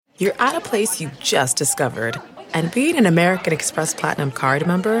you're at a place you just discovered. And being an American Express Platinum card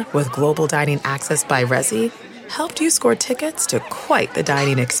member with global dining access by Resy helped you score tickets to quite the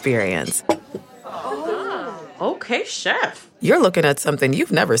dining experience. Oh, okay, chef. You're looking at something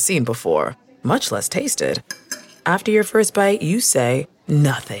you've never seen before, much less tasted. After your first bite, you say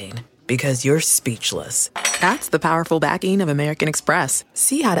nothing because you're speechless. That's the powerful backing of American Express.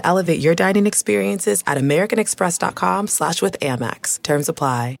 See how to elevate your dining experiences at americanexpress.com/withAmex. Terms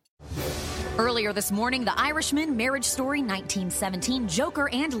apply. Earlier this morning, The Irishman, Marriage Story, 1917, Joker,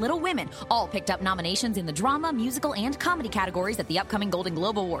 and Little Women all picked up nominations in the drama, musical, and comedy categories at the upcoming Golden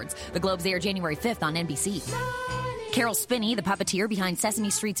Globe Awards. The Globes air January 5th on NBC. Carol Spinney, the puppeteer behind Sesame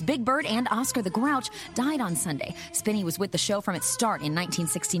Street's Big Bird and Oscar the Grouch, died on Sunday. Spinney was with the show from its start in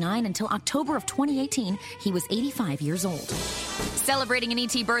 1969 until October of 2018. He was 85 years old. Celebrating an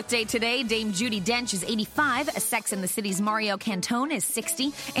E.T. birthday today, Dame Judi Dench is 85, Sex and the City's Mario Cantone is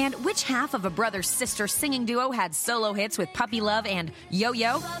 60, and which half of a brother-sister singing duo had solo hits with Puppy Love and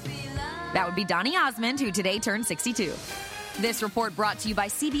Yo-Yo? That would be Donny Osmond, who today turned 62. This report brought to you by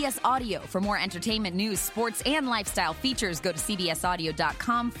CBS Audio. For more entertainment news, sports, and lifestyle features, go to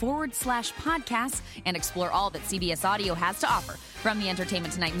cbsaudio.com/podcasts and explore all that CBS Audio has to offer. From the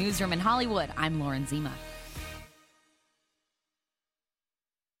Entertainment Tonight newsroom in Hollywood, I'm Lauren Zima.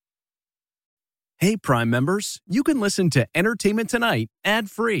 Hey, Prime members, you can listen to Entertainment Tonight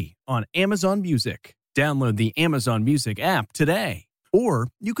ad-free on Amazon Music. Download the Amazon Music app today. Or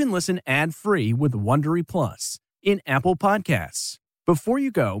you can listen ad-free with Wondery Plus in Apple Podcasts. Before you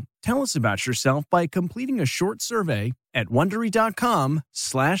go, tell us about yourself by completing a short survey at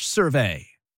Wondery.com/survey.